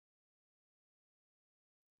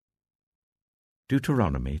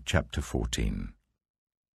Deuteronomy chapter 14.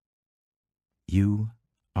 You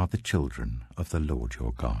are the children of the Lord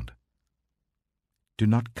your God. Do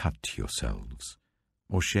not cut yourselves,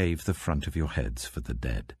 or shave the front of your heads for the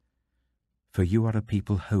dead, for you are a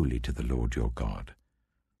people holy to the Lord your God.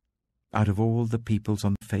 Out of all the peoples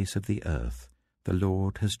on the face of the earth, the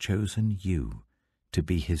Lord has chosen you to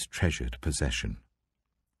be his treasured possession.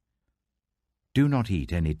 Do not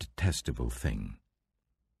eat any detestable thing.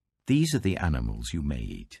 These are the animals you may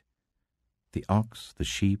eat: the ox, the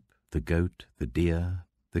sheep, the goat, the deer,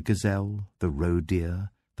 the gazelle, the roe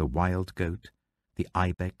deer, the wild goat, the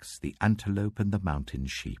ibex, the antelope, and the mountain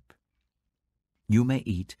sheep. You may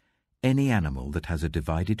eat any animal that has a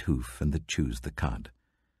divided hoof and that chews the cud.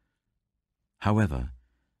 However,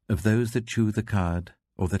 of those that chew the cud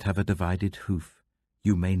or that have a divided hoof,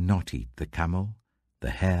 you may not eat the camel,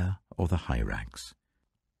 the hare, or the hyrax.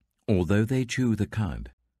 Although they chew the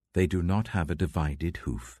cud, they do not have a divided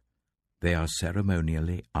hoof. They are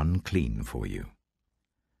ceremonially unclean for you.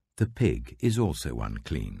 The pig is also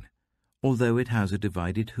unclean. Although it has a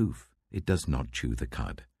divided hoof, it does not chew the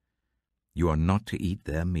cud. You are not to eat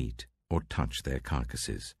their meat or touch their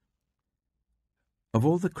carcasses. Of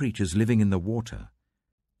all the creatures living in the water,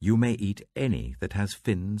 you may eat any that has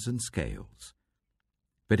fins and scales.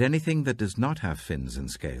 But anything that does not have fins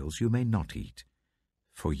and scales you may not eat.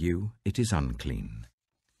 For you it is unclean.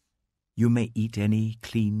 You may eat any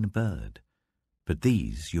clean bird, but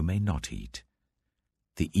these you may not eat: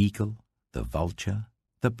 the eagle, the vulture,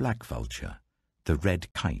 the black vulture, the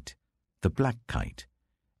red kite, the black kite,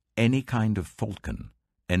 any kind of falcon,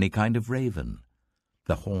 any kind of raven,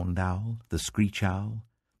 the horned owl, the screech owl,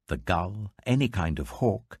 the gull, any kind of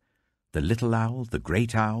hawk, the little owl, the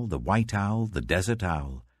great owl, the white owl, the desert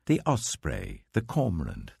owl, the osprey, the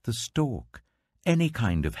cormorant, the stork, any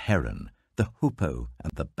kind of heron, the hoopoe,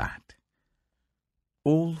 and the bat.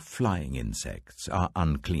 All flying insects are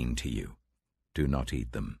unclean to you. Do not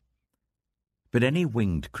eat them. But any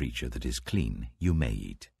winged creature that is clean you may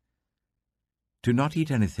eat. Do not eat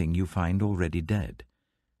anything you find already dead.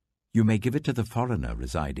 You may give it to the foreigner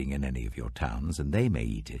residing in any of your towns, and they may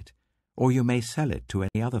eat it, or you may sell it to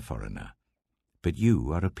any other foreigner. But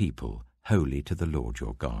you are a people holy to the Lord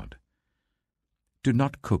your God. Do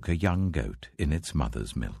not cook a young goat in its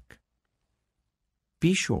mother's milk.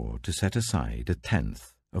 Be sure to set aside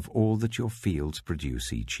 1/10 of all that your fields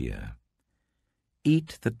produce each year.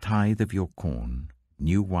 Eat the tithe of your corn,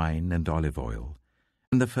 new wine and olive oil,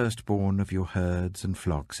 and the firstborn of your herds and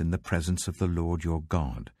flocks in the presence of the Lord your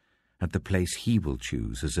God, at the place he will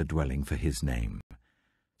choose as a dwelling for his name,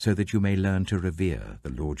 so that you may learn to revere the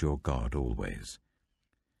Lord your God always.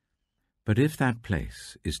 But if that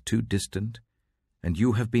place is too distant, and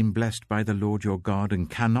you have been blessed by the Lord your God and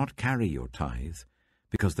cannot carry your tithe,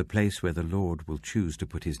 because the place where the Lord will choose to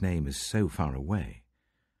put his name is so far away,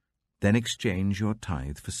 then exchange your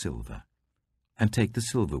tithe for silver, and take the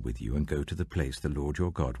silver with you and go to the place the Lord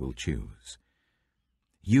your God will choose.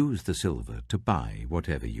 Use the silver to buy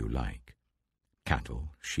whatever you like: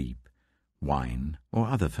 cattle, sheep, wine, or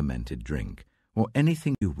other fermented drink, or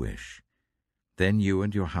anything you wish. Then you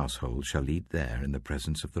and your household shall eat there in the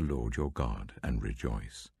presence of the Lord your God and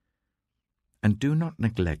rejoice. And do not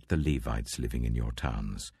neglect the Levites living in your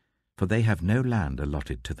towns, for they have no land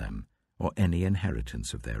allotted to them, or any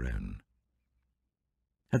inheritance of their own.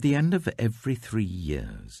 At the end of every 3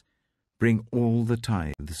 years, bring all the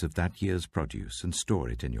tithes of that year's produce and store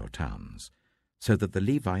it in your towns, so that the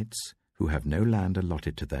Levites, who have no land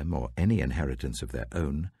allotted to them or any inheritance of their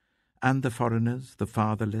own, and the foreigners, the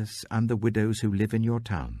fatherless, and the widows who live in your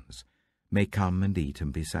towns, may come and eat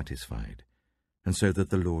and be satisfied, and so that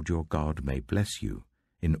the Lord your God may bless you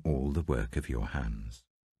in all the work of your hands.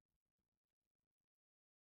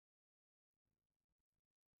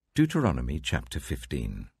 Deuteronomy chapter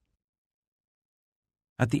 15.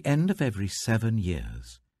 At the end of every 7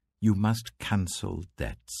 years, you must cancel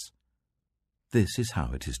debts. This is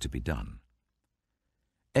how it is to be done.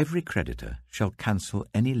 Every creditor shall cancel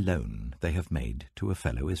any loan they have made to a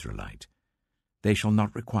fellow Israelite. They shall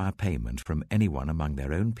not require payment from anyone among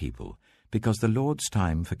their own people, because the Lord's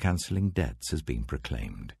time for cancelling debts has been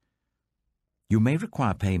proclaimed. You may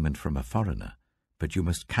require payment from a foreigner, but you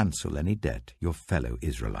must cancel any debt your fellow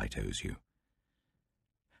Israelite owes you.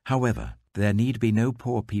 However, there need be no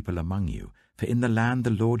poor people among you, for in the land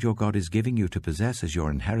the Lord your God is giving you to possess as your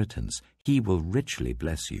inheritance, he will richly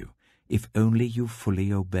bless you, if only you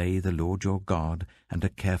fully obey the Lord your God and are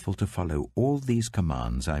careful to follow all these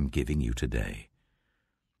commands I am giving you today.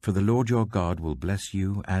 For the Lord your God will bless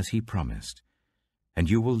you as he promised, and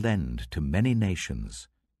you will lend to many nations,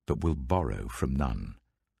 but will borrow from none.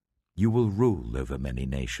 You will rule over many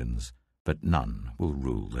nations, but none will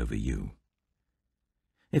rule over you.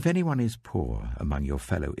 If anyone is poor among your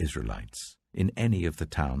fellow Israelites, in any of the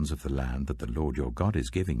towns of the land that the Lord your God is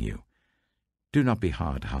giving you, do not be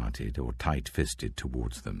hard-hearted or tight-fisted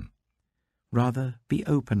towards them. Rather, be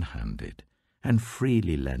open-handed and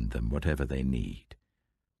freely lend them whatever they need.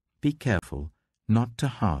 Be careful not to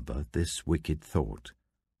harbor this wicked thought.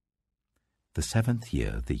 The 7th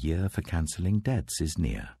year, the year for cancelling debts, is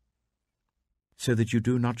near, so that you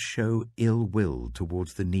do not show ill will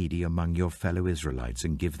towards the needy among your fellow Israelites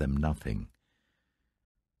and give them nothing.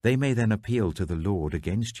 They may then appeal to the Lord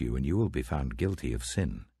against you, and you will be found guilty of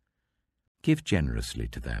sin. Give generously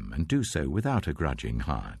to them, and do so without a grudging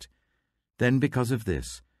heart. Then, because of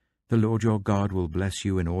this, the Lord your God will bless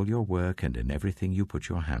you in all your work and in everything you put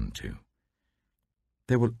your hand to.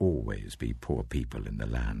 There will always be poor people in the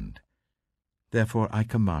land. Therefore I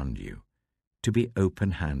command you to be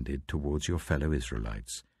open-handed towards your fellow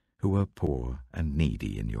Israelites, who are poor and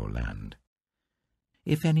needy in your land.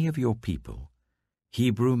 If any of your people,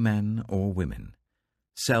 Hebrew men or women,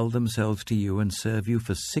 sell themselves to you and serve you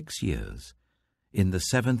for 6 years, in the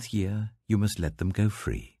 7th year you must let them go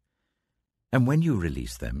free. And when you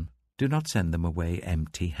release them, do not send them away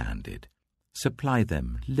empty-handed. Supply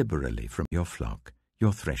them liberally from your flock,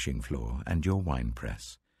 your threshing floor, and your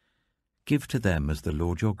winepress. Give to them as the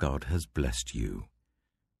Lord your God has blessed you.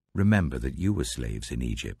 Remember that you were slaves in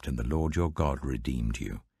Egypt, and the Lord your God redeemed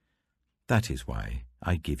you. That is why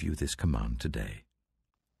I give you this command today.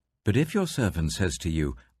 But if your servant says to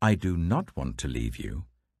you, I do not want to leave you,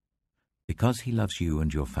 because he loves you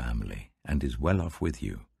and your family, and is well off with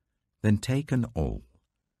you, then take an awl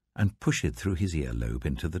and push it through his earlobe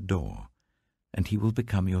into the door, and he will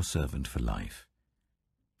become your servant for life.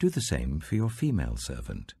 Do the same for your female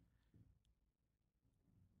servant.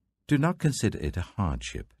 Do not consider it a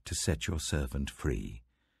hardship to set your servant free,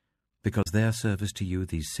 because their service to you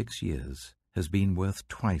these 6 years has been worth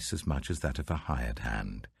twice as much as that of a hired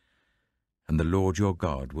hand, and the Lord your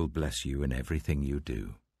God will bless you in everything you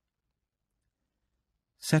do.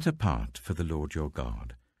 Set apart for the Lord your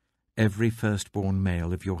God every firstborn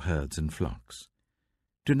male of your herds and flocks.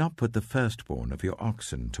 Do not put the firstborn of your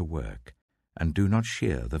oxen to work, and do not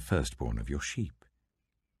shear the firstborn of your sheep.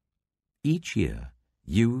 Each year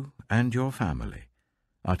you and your family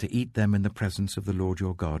are to eat them in the presence of the Lord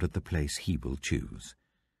your God at the place he will choose.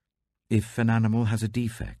 If an animal has a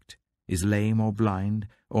defect, is lame or blind,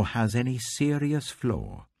 or has any serious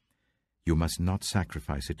flaw, you must not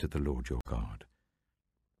sacrifice it to the Lord your God.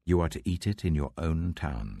 You are to eat it in your own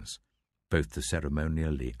towns. Both the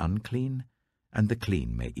ceremonially unclean and the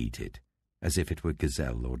clean may eat it, as if it were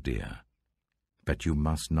gazelle or deer. But you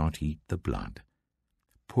must not eat the blood.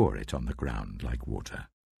 Pour it on the ground like water.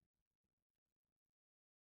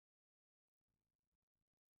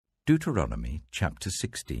 Deuteronomy chapter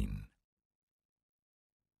 16.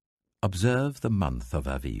 Observe the month of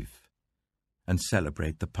Aviv, and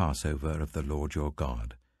celebrate the Passover of the Lord your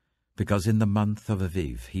God, because in the month of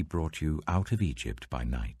Aviv he brought you out of Egypt by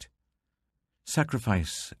night.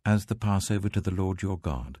 Sacrifice as the Passover to the Lord your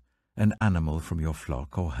God an animal from your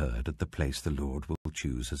flock or herd at the place the Lord will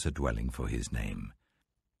choose as a dwelling for his name.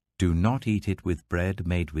 Do not eat it with bread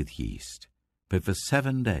made with yeast, but for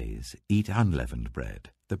 7 days eat unleavened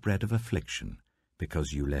bread, the bread of affliction,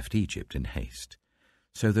 because you left Egypt in haste,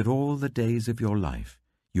 so that all the days of your life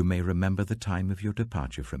you may remember the time of your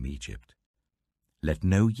departure from Egypt. Let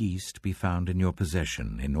no yeast be found in your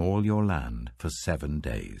possession in all your land for 7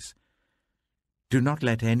 days. Do not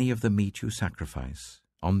let any of the meat you sacrifice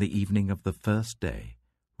on the evening of the first day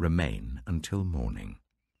remain until morning.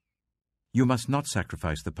 You must not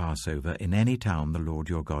sacrifice the Passover in any town the Lord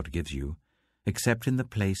your God gives you, except in the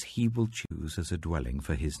place he will choose as a dwelling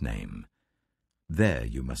for his name. There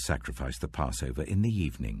you must sacrifice the Passover in the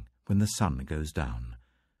evening when the sun goes down,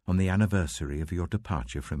 on the anniversary of your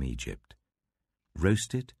departure from Egypt.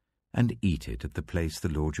 Roast it and eat it at the place the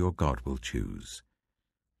Lord your God will choose.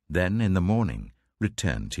 Then in the morning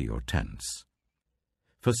return to your tents.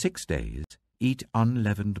 For 6 days eat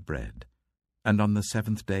unleavened bread, and on the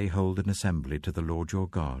 7th day hold an assembly to the Lord your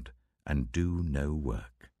God, and do no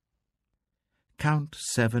work. Count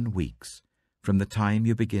 7 weeks from the time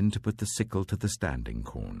you begin to put the sickle to the standing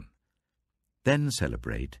corn. Then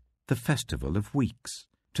celebrate the festival of weeks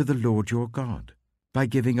to the Lord your God, by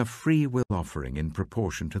giving a free will offering in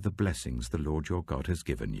proportion to the blessings the Lord your God has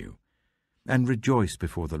given you. And rejoice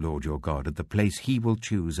before the Lord your God at the place he will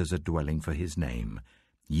choose as a dwelling for his name.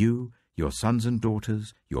 You, your sons and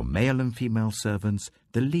daughters, your male and female servants,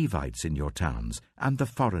 the Levites in your towns, and the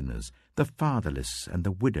foreigners, the fatherless and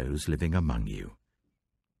the widows living among you.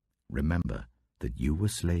 remember that you were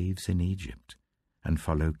slaves in Egypt, and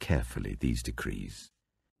follow carefully these decrees.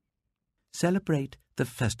 Celebrate the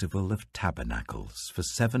festival of tabernacles for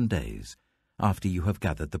 7 days after you have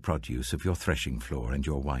gathered the produce of your threshing floor and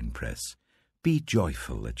your winepress. Be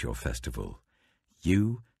joyful at your festival,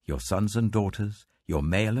 you, your sons and daughters, your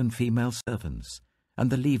male and female servants, and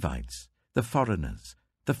the Levites, the foreigners,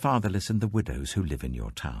 the fatherless and the widows who live in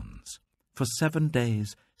your towns. For 7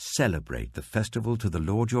 days celebrate the festival to the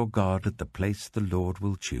Lord your God at the place the Lord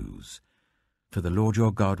will choose. For the Lord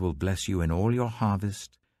your God will bless you in all your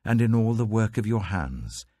harvest and in all the work of your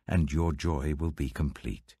hands, and your joy will be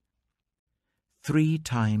complete. 3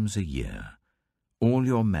 times a year all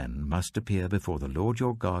your men must appear before the Lord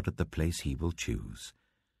your God at the place he will choose,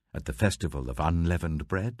 at the festival of unleavened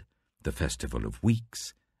bread, the festival of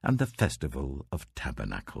weeks, and the festival of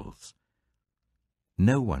tabernacles.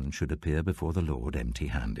 No one should appear before the Lord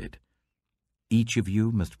empty-handed. Each of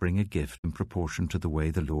you must bring a gift in proportion to the way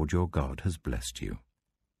the Lord your God has blessed you.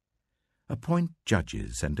 Appoint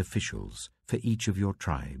judges and officials for each of your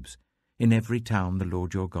tribes in every town the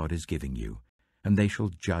Lord your God is giving you, and they shall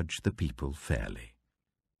judge the people fairly.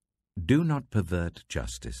 Do not pervert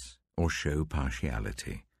justice or show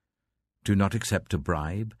partiality. Do not accept a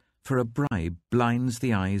bribe, for a bribe blinds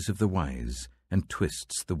the eyes of the wise and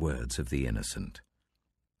twists the words of the innocent.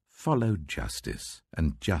 Follow justice,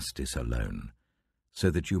 and justice alone, so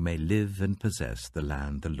that you may live and possess the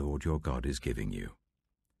land the Lord your God is giving you.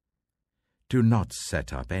 Do not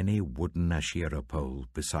set up any wooden Asherah pole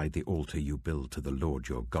beside the altar you build to the Lord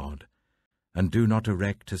your God, and do not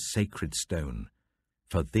erect a sacred stone,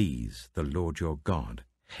 for these the Lord your God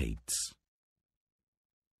hates.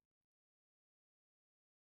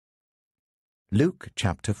 Luke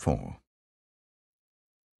chapter 4.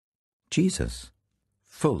 Jesus,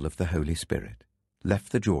 full of the Holy Spirit,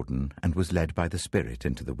 left the Jordan and was led by the Spirit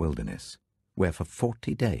into the wilderness, where for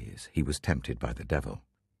 40 days he was tempted by the devil.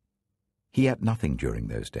 He ate nothing during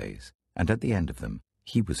those days, and at the end of them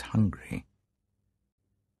he was hungry.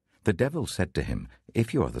 The devil said to him,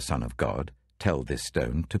 "If you are the Son of God, tell this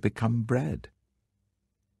stone to become bread."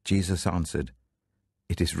 Jesus answered,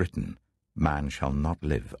 "It is written, man shall not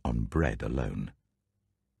live on bread alone."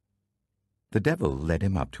 The devil led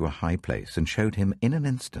him up to a high place and showed him in an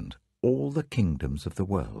instant all the kingdoms of the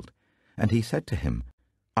world. And he said to him,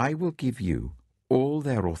 "I will give you all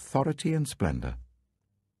their authority and splendor.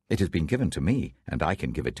 It has been given to me, and I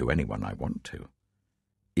can give it to anyone I want to.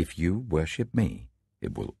 If you worship me,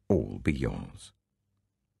 it will all be yours."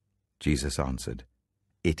 Jesus answered,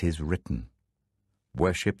 "It is written,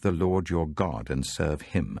 worship the Lord your God and serve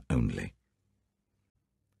him only."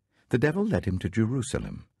 The devil led him to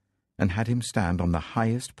Jerusalem and had him stand on the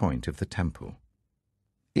highest point of the temple.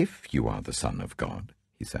 "If you are the Son of God,"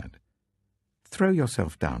 he said, "throw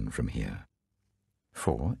yourself down from here.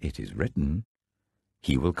 For it is written,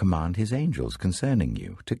 he will command his angels concerning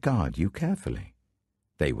you to guard you carefully.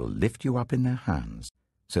 They will lift you up in their hands,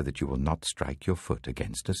 so that you will not strike your foot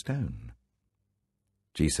against a stone."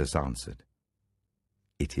 Jesus answered,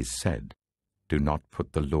 "It is said, do not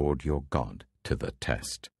put the Lord your God to the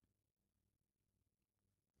test."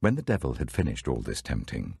 When the devil had finished all this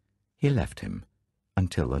tempting, he left him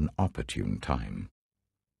until an opportune time.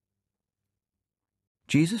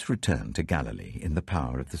 Jesus returned to Galilee in the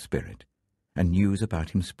power of the Spirit, and news about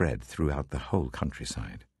him spread throughout the whole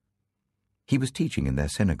countryside. He was teaching in their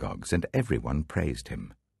synagogues, and everyone praised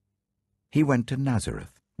him. He went to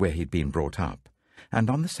Nazareth, where he'd been brought up, and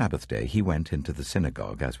on the Sabbath day he went into the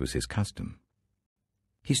synagogue, as was his custom.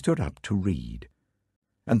 He stood up to read,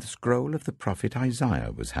 and the scroll of the prophet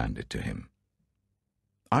Isaiah was handed to him.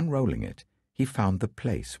 Unrolling it, he found the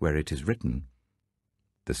place where it is written,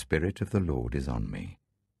 "The Spirit of the Lord is on me,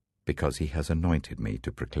 because he has anointed me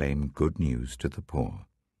to proclaim good news to the poor.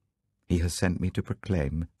 He has sent me to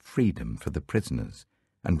proclaim freedom for the prisoners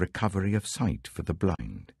and recovery of sight for the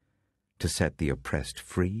blind, to set the oppressed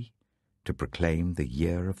free, to proclaim the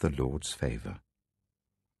year of the Lord's favor."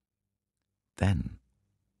 Then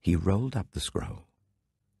he rolled up the scroll,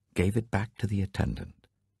 gave it back to the attendant,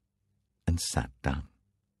 and sat down.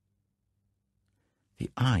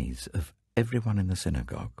 The eyes of everyone in the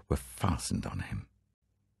synagogue were fastened on him.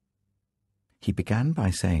 He began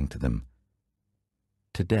by saying to them,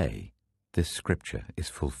 "Today this scripture is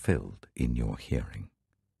fulfilled in your hearing."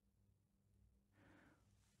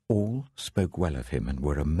 All spoke well of him and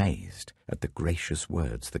were amazed at the gracious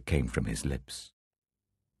words that came from his lips.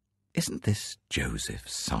 "Isn't this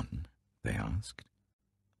Joseph's son?" they asked.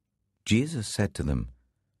 Jesus said to them,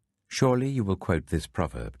 "Surely you will quote this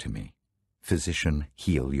proverb to me, 'Physician,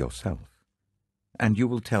 heal yourself.' And you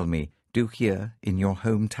will tell me, do here in your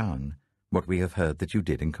hometown what we have heard that you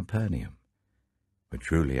did in Capernaum. But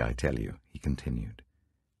truly I tell you," he continued,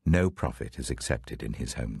 "no prophet is accepted in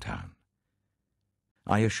his hometown.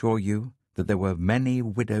 I assure you that there were many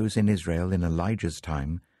widows in Israel in Elijah's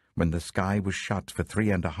time, when the sky was shut for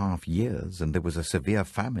 3.5 years and there was a severe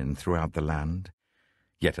famine throughout the land.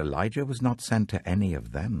 Yet Elijah was not sent to any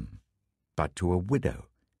of them, but to a widow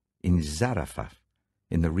in Zarephath,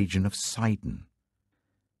 in the region of Sidon.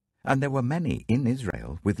 And there were many in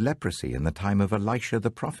Israel with leprosy in the time of Elisha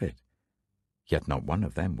the prophet. Yet not one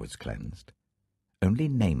of them was cleansed, only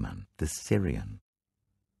Naaman the Syrian."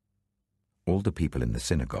 All the people in the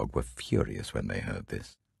synagogue were furious when they heard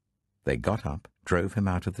this. They got up, drove him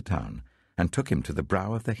out of the town, and took him to the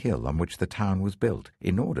brow of the hill on which the town was built,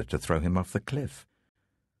 in order to throw him off the cliff.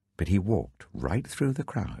 But he walked right through the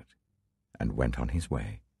crowd and went on his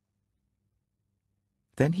way.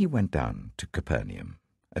 Then he went down to Capernaum,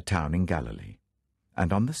 a town in Galilee,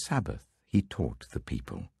 and on the Sabbath he taught the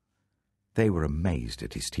people. They were amazed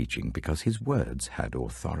at his teaching, because his words had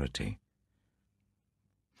authority.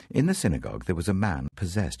 In the synagogue there was a man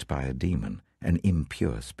possessed by a demon, an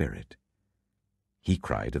impure spirit. He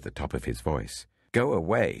cried at the top of his voice, "Go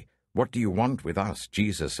away! What do you want with us,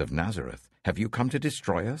 Jesus of Nazareth? Have you come to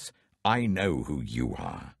destroy us? I know who you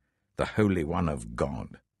are, the Holy One of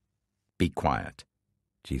God." "Be quiet,"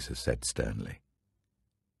 Jesus said sternly.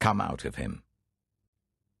 "Come out of him."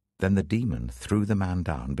 Then the demon threw the man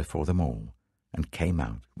down before them all, and came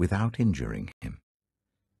out without injuring him.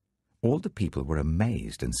 All the people were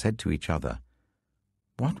amazed and said to each other,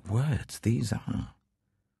 "What words these are!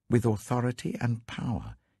 With authority and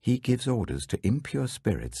power he gives orders to impure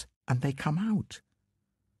spirits, and they come out."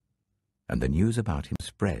 And the news about him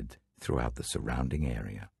spread throughout the surrounding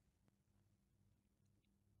area.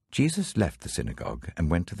 Jesus left the synagogue and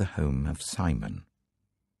went to the home of Simon.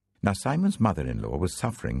 Now Simon's mother-in-law was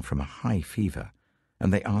suffering from a high fever,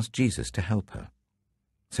 and they asked Jesus to help her.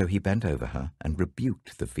 So he bent over her and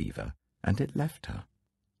rebuked the fever, and it left her.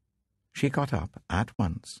 She got up at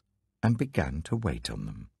once and began to wait on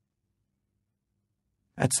them.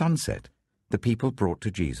 At sunset, the people brought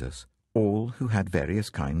to Jesus all who had various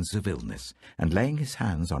kinds of illness, and laying his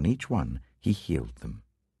hands on each one, he healed them.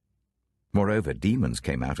 Moreover, demons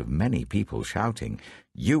came out of many people, shouting,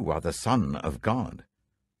 "You are the Son of God."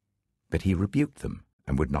 But he rebuked them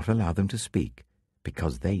and would not allow them to speak,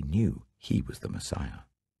 because they knew he was the Messiah.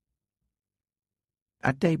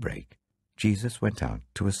 At daybreak, Jesus went out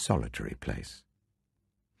to a solitary place.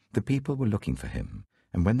 The people were looking for him,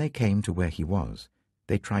 and when they came to where he was,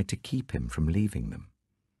 they tried to keep him from leaving them.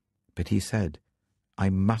 But he said, "I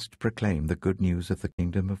must proclaim the good news of the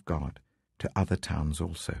kingdom of God to other towns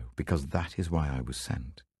also, because that is why I was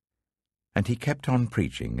sent." And he kept on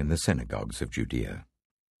preaching in the synagogues of Judea.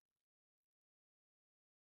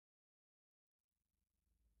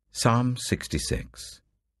 Psalm 66.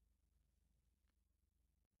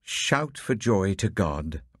 Shout for joy to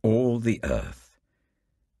God, all the earth.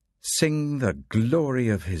 Sing the glory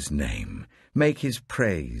of his name. Make his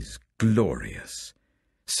praise glorious.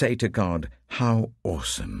 Say to God, "How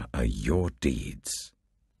awesome are your deeds."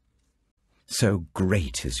 So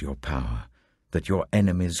great is your power that your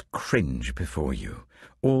enemies cringe before you.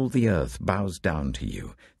 All the earth bows down to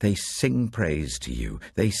you. They sing praise to you.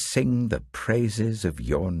 They sing the praises of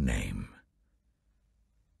your name.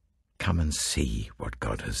 Come and see what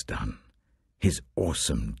God has done, his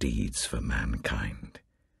awesome deeds for mankind.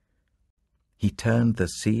 He turned the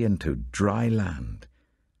sea into dry land.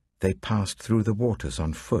 They passed through the waters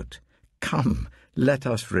on foot. Come, let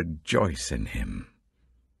us rejoice in him.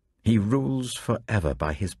 He rules forever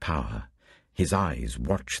by his power. His eyes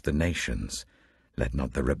watch the nations. Let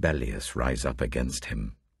not the rebellious rise up against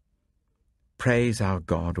him. Praise our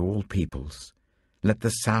God, all peoples. Let the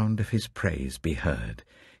sound of his praise be heard.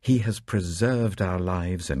 He has preserved our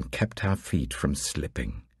lives and kept our feet from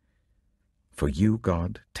slipping. For you,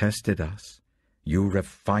 God, tested us. You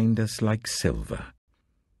refined us like silver.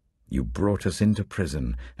 You brought us into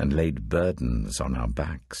prison and laid burdens on our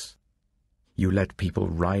backs. You let people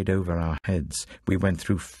ride over our heads. We went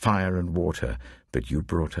through fire and water, but you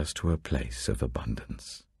brought us to a place of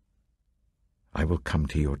abundance. I will come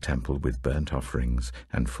to your temple with burnt offerings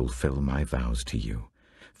and fulfill my vows to you,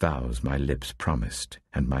 vows my lips promised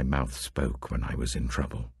and my mouth spoke when I was in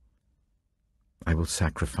trouble. I will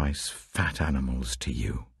sacrifice fat animals to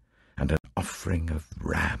you and an offering of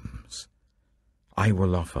rams. I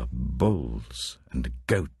will offer bulls and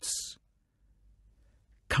goats.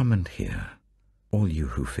 Come and hear, all you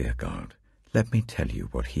who fear God. Let me tell you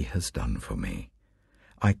what he has done for me.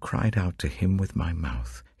 I cried out to him with my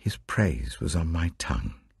mouth. His praise was on my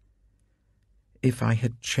tongue. If I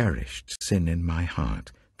had cherished sin in my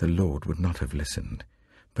heart, the Lord would not have listened.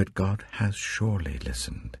 But God has surely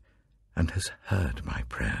listened and has heard my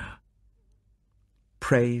prayer.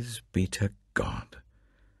 Praise be to God,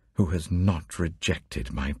 who has not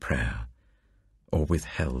rejected my prayer or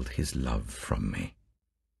withheld his love from me.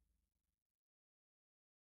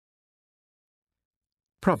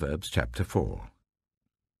 Proverbs chapter 4.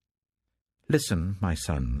 Listen, my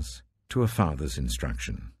sons, to a father's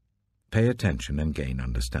instruction. Pay attention and gain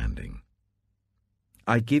understanding.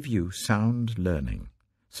 I give you sound learning,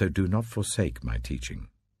 so do not forsake my teaching.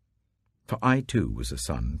 For I too was a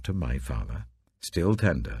son to my father, still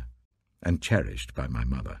tender, and cherished by my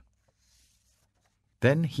mother.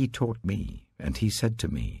 Then he taught me, and he said to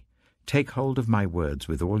me, Take hold of my words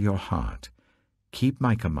with all your heart. Keep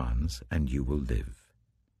my commands, and you will live.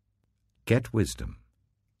 Get wisdom.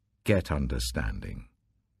 Get understanding.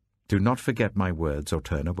 Do not forget my words or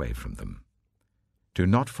turn away from them. Do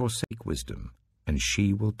not forsake wisdom, and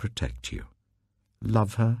she will protect you.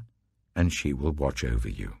 Love her, and she will watch over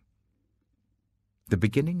you. The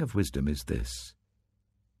beginning of wisdom is this: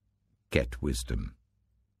 get wisdom.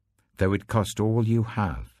 Though it cost all you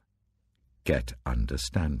have, get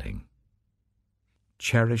understanding.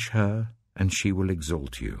 Cherish her, and she will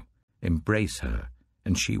exalt you. Embrace her,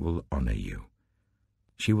 and she will honor you.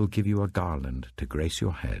 She will give you a garland to grace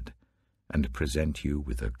your head, and present you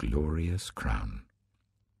with a glorious crown.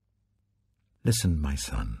 Listen, my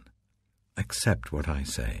son. Accept what I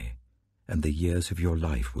say, and the years of your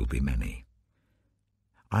life will be many.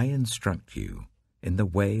 I instruct you in the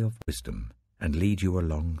way of wisdom and lead you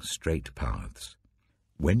along straight paths.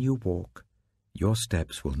 When you walk, your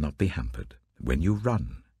steps will not be hampered. When you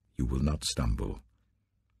run, you will not stumble.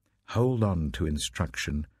 Hold on to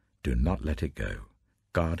instruction. Do not let it go.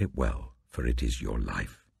 Guard it well, for it is your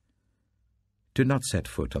life. Do not set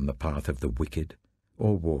foot on the path of the wicked,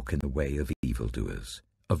 or walk in the way of evildoers.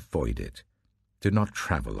 Avoid it. Do not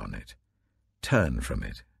travel on it. Turn from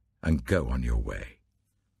it, and go on your way.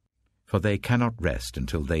 For they cannot rest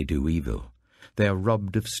until they do evil. They are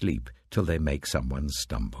robbed of sleep till they make someone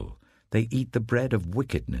stumble. They eat the bread of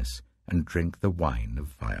wickedness and drink the wine of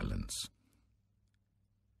violence.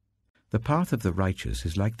 The path of the righteous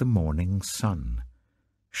is like the morning sun,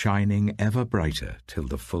 shining ever brighter till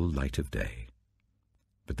the full light of day.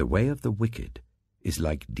 But the way of the wicked is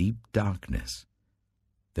like deep darkness.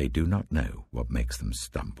 They do not know what makes them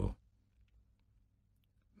stumble.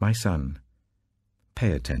 My son,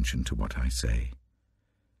 pay attention to what I say.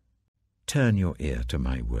 Turn your ear to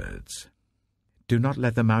my words. Do not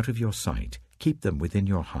let them out of your sight. Keep them within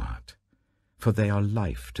your heart, for they are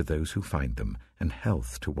life to those who find them and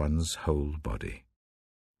health to one's whole body.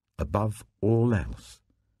 Above all else,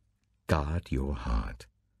 guard your heart,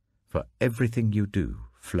 for everything you do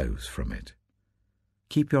flows from it.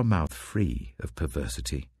 Keep your mouth free of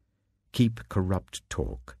perversity. Keep corrupt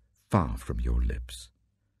talk far from your lips.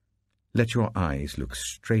 Let your eyes look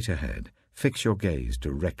straight ahead. Fix your gaze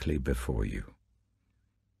directly before you.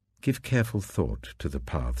 Give careful thought to the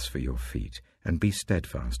paths for your feet, and be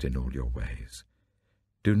steadfast in all your ways.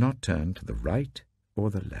 Do not turn to the right or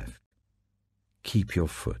the left. Keep your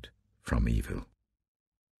foot from evil.